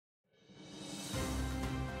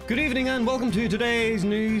Good evening and welcome to today's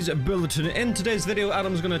news bulletin. In today's video,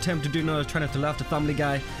 Adam's going to attempt to do another Try Not to Laugh, the Family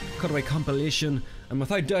Guy Cutaway compilation, and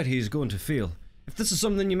without doubt he's going to fail. If this is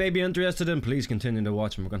something you may be interested in, please continue to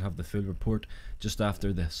watch and we're going to have the full report just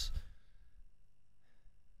after this.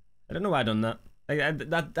 I don't know why I done that.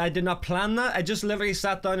 I did not plan that. I just literally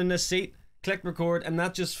sat down in this seat, clicked record, and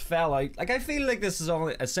that just fell out. Like, I feel like this is all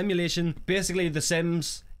a simulation. Basically, The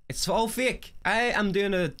Sims. It's all fake. I am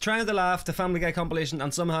doing a Try Not to Laugh, the Family Guy compilation,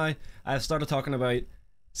 and somehow I've started talking about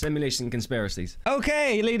simulation conspiracies.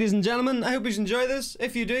 Okay, ladies and gentlemen, I hope you enjoy this.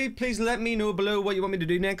 If you do, please let me know below what you want me to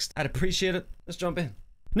do next. I'd appreciate it. Let's jump in.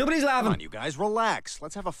 Nobody's laughing. Come on, you guys, relax.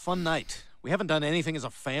 Let's have a fun night. We haven't done anything as a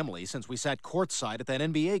family since we sat courtside at that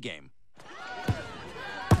NBA game.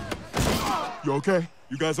 You okay?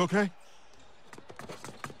 You guys okay?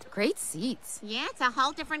 Great seats. Yeah, it's a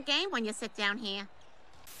whole different game when you sit down here.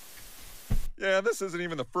 Yeah, this isn't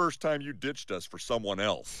even the first time you ditched us for someone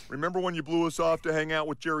else. Remember when you blew us off to hang out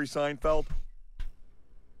with Jerry Seinfeld?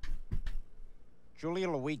 Julia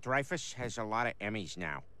Louis-Dreyfus has a lot of Emmys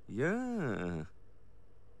now. Yeah.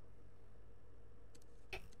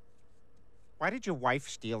 Why did your wife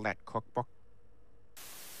steal that cookbook?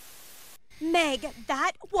 Meg,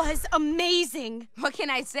 that was amazing. What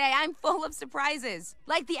can I say? I'm full of surprises.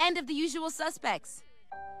 Like the end of The Usual Suspects.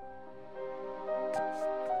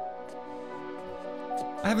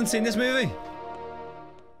 I haven't seen this movie.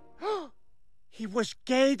 He was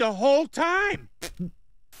gay the whole time!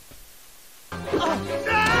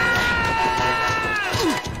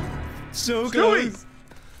 So close.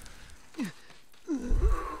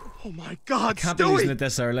 Oh my God, Can't be losing it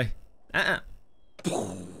this early. I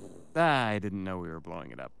didn't know we were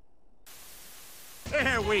blowing it up.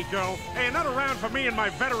 There we go. Hey, another round for me and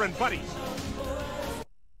my veteran buddies.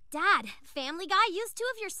 Dad, Family Guy used 2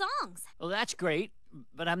 of your songs. Well, that's great,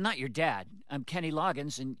 but I'm not your dad. I'm Kenny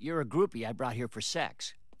Loggins, and you're a groupie I brought here for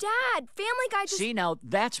sex. Dad, Family Guy just... See, now,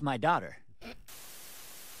 that's my daughter.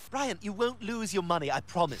 Brian, you won't lose your money, I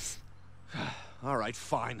promise. All right,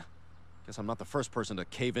 fine. Guess I'm not the first person to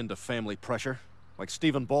cave into family pressure, like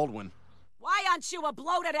Stephen Baldwin. Why aren't you a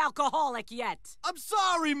bloated alcoholic yet? I'm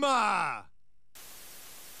sorry, Ma!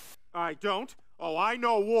 I don't? Oh, I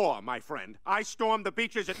know war, my friend. I stormed the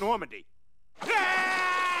beaches at Normandy.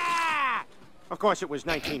 Ah! Of course, it was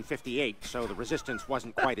 1958, so the resistance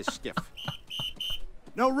wasn't quite as stiff.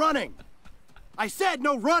 No running! I said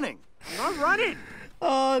no running! I'm not running!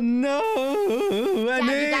 Oh no!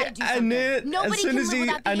 I knew it. Nobody can live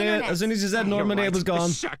without the internet. As soon as you said Normandy, it was gone.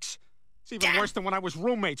 This sucks. It's even worse than when I was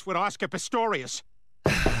roommates with Oscar Pistorius.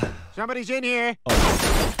 Somebody's in here.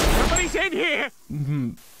 Oh. Somebody's in here!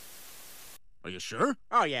 Are you sure?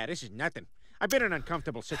 Oh, yeah, this is nothing. I've been in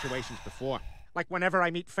uncomfortable situations before. Like whenever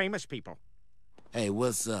I meet famous people. Hey,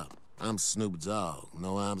 what's up? I'm Snoop Dogg.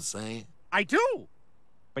 Know what I'm saying? I do!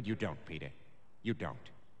 But you don't, Peter. You don't.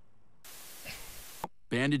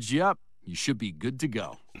 Bandage you up. You should be good to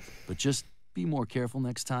go. But just be more careful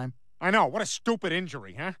next time. I know. What a stupid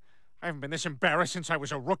injury, huh? I haven't been this embarrassed since I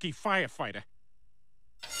was a rookie firefighter.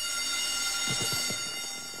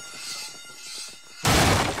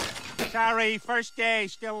 Sorry, first day,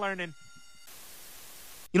 still learning.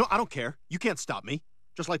 You know, I don't care. You can't stop me.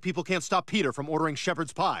 Just like people can't stop Peter from ordering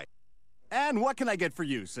shepherd's pie. And what can I get for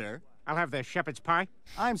you, sir? I'll have the shepherd's pie.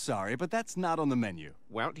 I'm sorry, but that's not on the menu.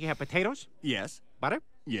 Well, do you have potatoes? Yes. Butter?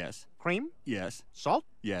 Yes. Cream? Yes. Salt?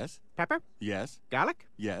 Yes. Pepper? Yes. Garlic?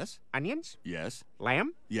 Yes. Onions? Yes.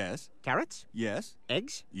 Lamb? Yes. Carrots? Yes.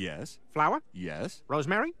 Eggs? Yes. Flour? Yes.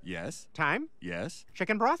 Rosemary? Yes. Thyme? Yes.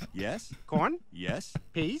 Chicken broth? Yes. Corn? Yes.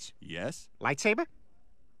 Peas? Yes. Lightsaber?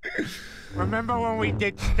 Remember when we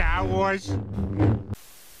did Star Wars?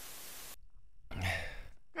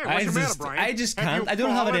 Hey, what's the matter, Brian? I just Have can't. you I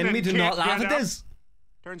don't have it fallen in me and to not can't laugh get at up? this.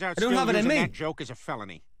 Turns out I don't have it in me. that joke is a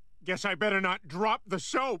felony. Guess I better not drop the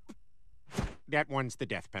soap. That one's the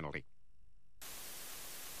death penalty.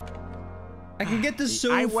 I can get this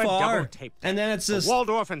so I went far, double-taped. and then it's just...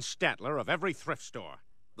 Waldorf and Statler of every thrift store.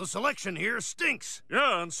 The selection here stinks.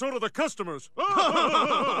 Yeah, and so do the customers.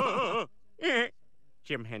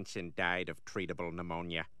 Jim Henson died of treatable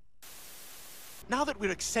pneumonia. Now that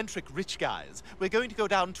we're eccentric rich guys, we're going to go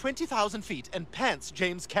down 20,000 feet and pants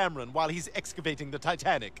James Cameron while he's excavating the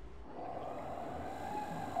Titanic.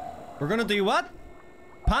 We're gonna do what?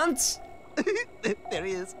 Pants? There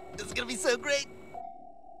he is. This is gonna be so great.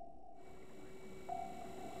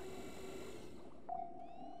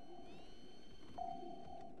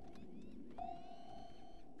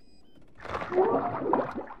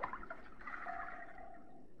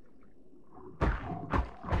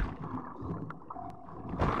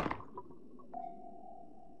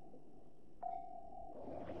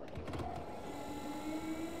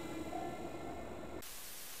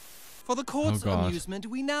 For the court's God. amusement,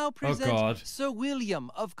 we now present God. Sir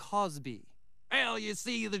William of Cosby. Well, you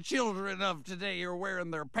see, the children of today are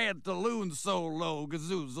wearing their pantaloons so low,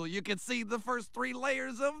 Gazoozle, you can see the first 3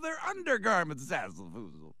 layers of their undergarments,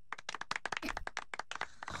 Zazzlefoozle.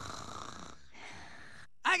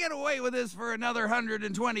 I get away with this for another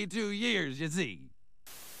 122 years, you see.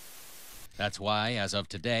 That's why, as of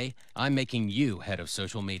today, I'm making you head of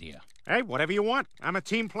social media. Hey, whatever you want. I'm a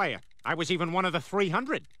team player. I was even one of the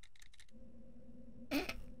 300.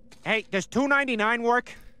 Hey, does $2.99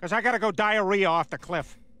 work? Because I gotta go diarrhea off the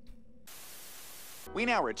cliff. We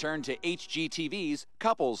now return to HGTV's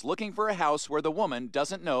Couples Looking for a House Where the Woman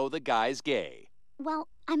Doesn't Know the Guy's Gay. Well,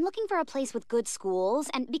 I'm looking for a place with good schools,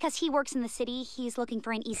 and because he works in the city, he's looking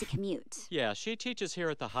for an easy commute. Yeah, she teaches here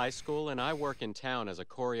at the high school, and I work in town as a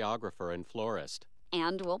choreographer and florist.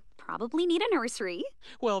 And we'll probably need a nursery.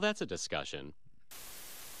 Well, that's a discussion.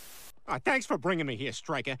 Oh, thanks for bringing me here,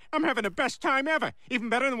 Stryker. I'm having the best time ever. Even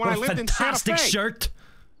better than when I lived in Santa Fe. Fantastic shirt.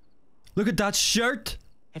 Look at that shirt.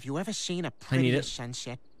 Have you ever seen a need prettier it.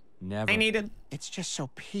 sunset? Never. I need it. It's just so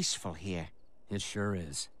peaceful here. It sure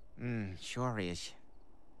is. Sure is.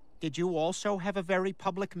 Did you also have a very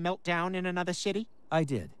public meltdown in another city? I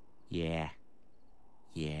did. Yeah.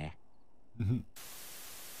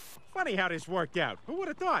 Funny how this worked out. Who would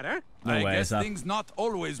have thought, huh? No I way, guess is that- things not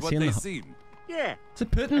always what Seen they the- seem. Yeah. It's a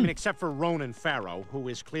Putin. I mean, except for Ronan Farrow, who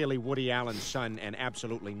is clearly Woody Allen's son and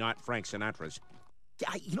absolutely not Frank Sinatra's.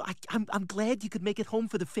 I'm glad you could make it home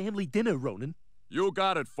for the family dinner, Ronan. You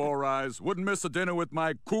got it, Four Eyes. Wouldn't miss a dinner with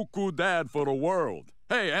my cuckoo dad for the world.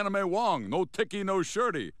 Hey, Anime Wong, no ticky, no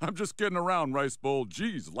shirty. I'm just kidding around, Rice Bowl.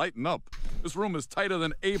 Jeez, lighten up. This room is tighter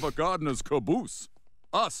than Ava Gardner's caboose.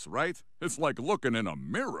 Us, right? It's like looking in a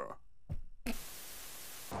mirror.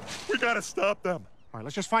 We gotta stop them. All right,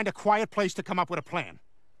 let's just find a quiet place to come up with a plan.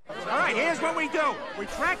 All right, here's what we do. We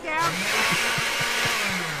track down.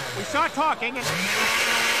 We start talking and...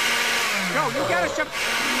 Joe, you get us some...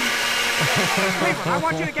 Cleveland, I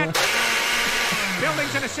want you to get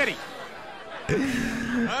buildings in the city.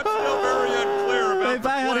 I'm still very unclear about If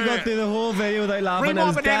I had to go through the whole video without laughing, Three I more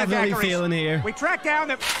was banana definitely daiquiris. feeling here. We track down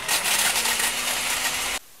the...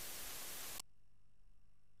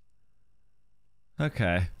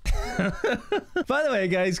 Okay. By the way,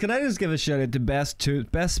 guys, can I just give a shout out to best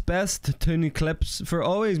Tony Clips for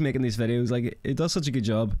always making these videos? Like, it does such a good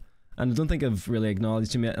job, and I don't think I've really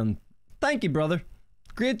acknowledged him yet. And thank you, brother.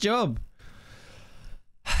 Great job.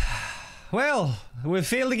 Well, we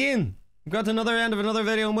failed again. We've got to another end of another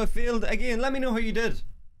video, and we failed again. Let me know how you did,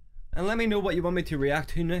 and let me know what you want me to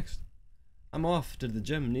react to next. I'm off to the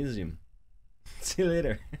gymnasium. See you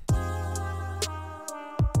later.